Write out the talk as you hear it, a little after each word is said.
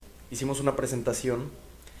hicimos una presentación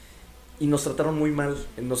y nos trataron muy mal,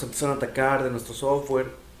 nos empezaron a atacar de nuestro software.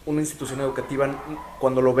 Una institución educativa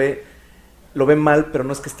cuando lo ve mal, pero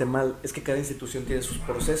no es que esté mal, es que cada institución tiene sus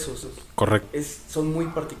procesos. Correcto. Son muy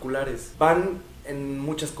particulares. Van en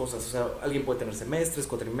muchas cosas, o sea, alguien puede tener semestres,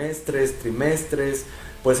 cuatrimestres, trimestres,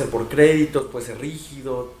 puede ser por créditos, puede ser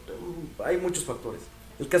rígido, hay muchos factores.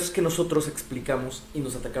 El caso es que nosotros explicamos y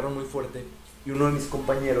nos atacaron muy fuerte y uno de mis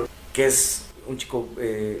compañeros, que es un chico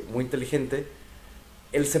muy inteligente,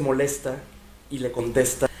 él se molesta y le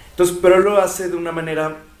contesta. Entonces, pero él lo hace de una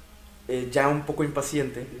manera ya un poco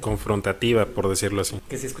impaciente. Confrontativa, por decirlo así.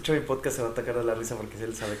 Que si escucha mi podcast se va a atacar de la risa porque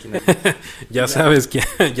él sabe quién es. Ya sabes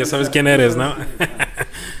quién eres, ¿no?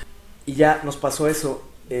 Y ya nos pasó eso.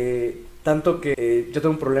 Tanto que yo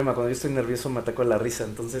tengo un problema, cuando yo estoy nervioso me ataco de la risa.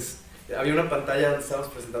 Entonces, había una pantalla donde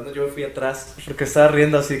estábamos presentando, yo me fui atrás porque estaba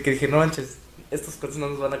riendo así que dije, no manches, estos cortes no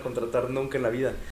nos van a contratar nunca en la vida.